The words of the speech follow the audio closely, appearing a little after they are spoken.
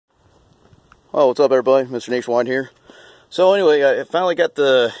Oh, what's up everybody? Mr. Nationwide here. So anyway, I finally got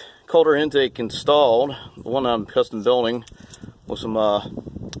the cold air intake installed, the one I'm custom building with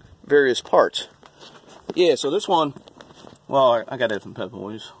some various parts. Yeah, so this one, well, I got it from Pep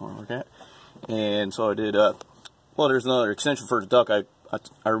Boys, where I work at. And so I did, well, there's another extension for the duct. I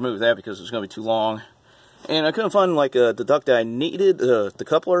removed that because it was going to be too long. And I couldn't find, like, the duct that I needed, the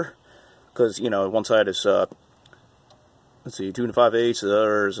coupler, because, you know, one side is, let's see, 2 5/8, the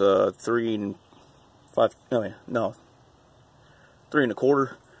other is 3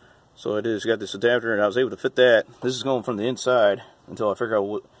 1/4. So I just got this adapter, and I was able to fit that. This is going from the inside until I figure out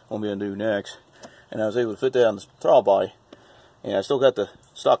what I'm going to do next. And I was able to fit that on the throttle body. And I still got the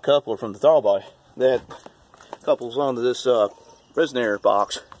stock coupler from the throttle body. That couples onto this resonator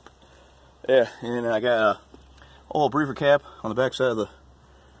box. Yeah, and I got a oil briefer cap on the back side of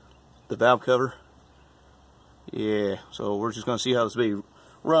the valve cover. Yeah, so we're just going to see how this baby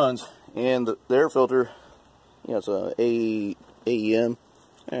runs. And the air filter, you know, it's a AEM.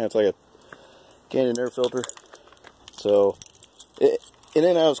 Yeah, it's like a Canadian air filter. So, and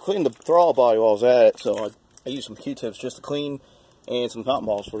then I was cleaning the throttle body while I was at it. So I used some Q-tips just to clean and some cotton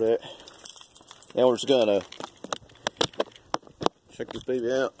balls for that. Now we're just going to check this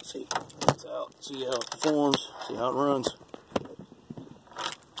baby out, see what's out, see how it performs, see how it runs.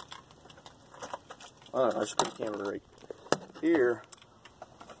 Alright, I should put the camera right here.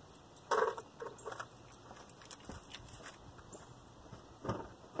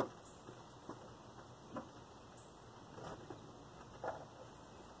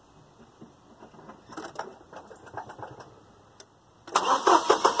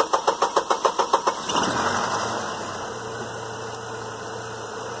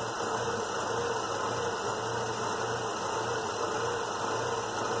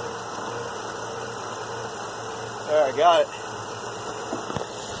 Alright, got it.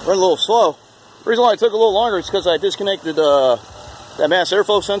 Run a little slow. The reason why it took a little longer is because I disconnected that mass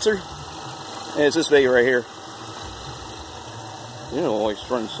airflow sensor. And it's this baby right here. You know, it's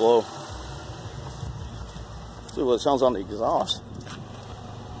running slow. Let's see what it sounds on the exhaust.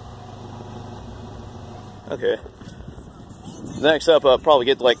 Okay. Next up, I'll probably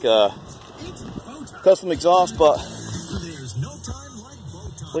get like custom exhaust, but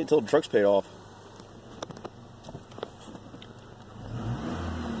wait until the truck's paid off.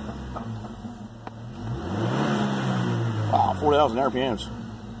 Wow, 4,000 RPMs.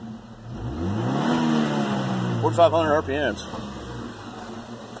 4,500 RPMs.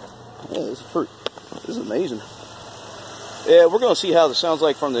 Yeah, this is amazing. Yeah, we're going to see how this sounds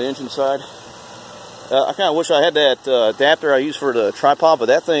like from the engine side. I kind of wish I had that adapter I use for the tripod, but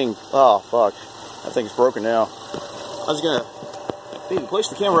that thing, oh fuck, that thing's broken now. I was going to maybe place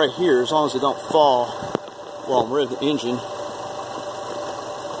the camera right here as long as it don't fall while I'm revving the engine.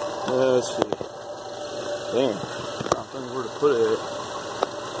 Let's see. Damn. Where to put it.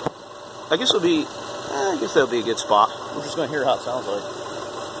 I guess it'll be. I guess that'll be a good spot. We're just gonna hear how it sounds like.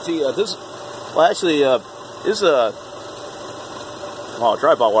 See, this. Well, actually, this is a. Well,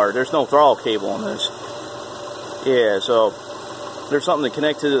 tripod wire. There's no throttle cable on this. Yeah, so there's something to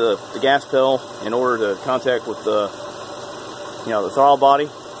connect to the gas pedal in order to contact with the, you know, the throttle body.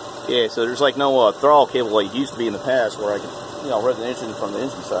 Yeah, so there's like no throttle cable like it used to be in the past, where I could, you know, rev the engine from the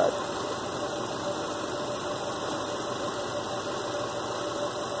engine side.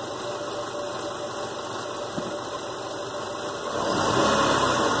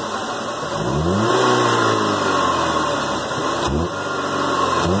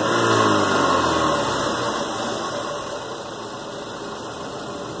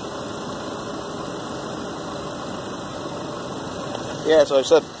 Yeah, so I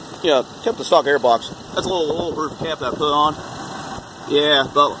said, you know, kept the stock air box. That's a little roof cap that I put on. Yeah,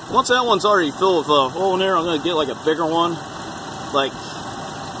 but once that one's already filled with oil in there, I'm going to get like a bigger one, like,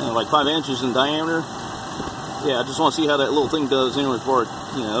 you know, like 5 inches in diameter. Yeah, I just want to see how that little thing does anyway before I,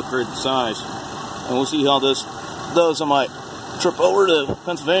 you know, upgrade the size. And we'll see how this does. I might trip over to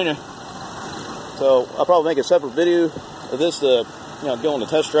Pennsylvania. So I'll probably make a separate video of this to, you know, go on the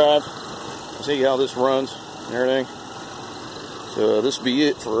test drive and see how this runs and everything. So this will be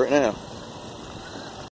it for right now.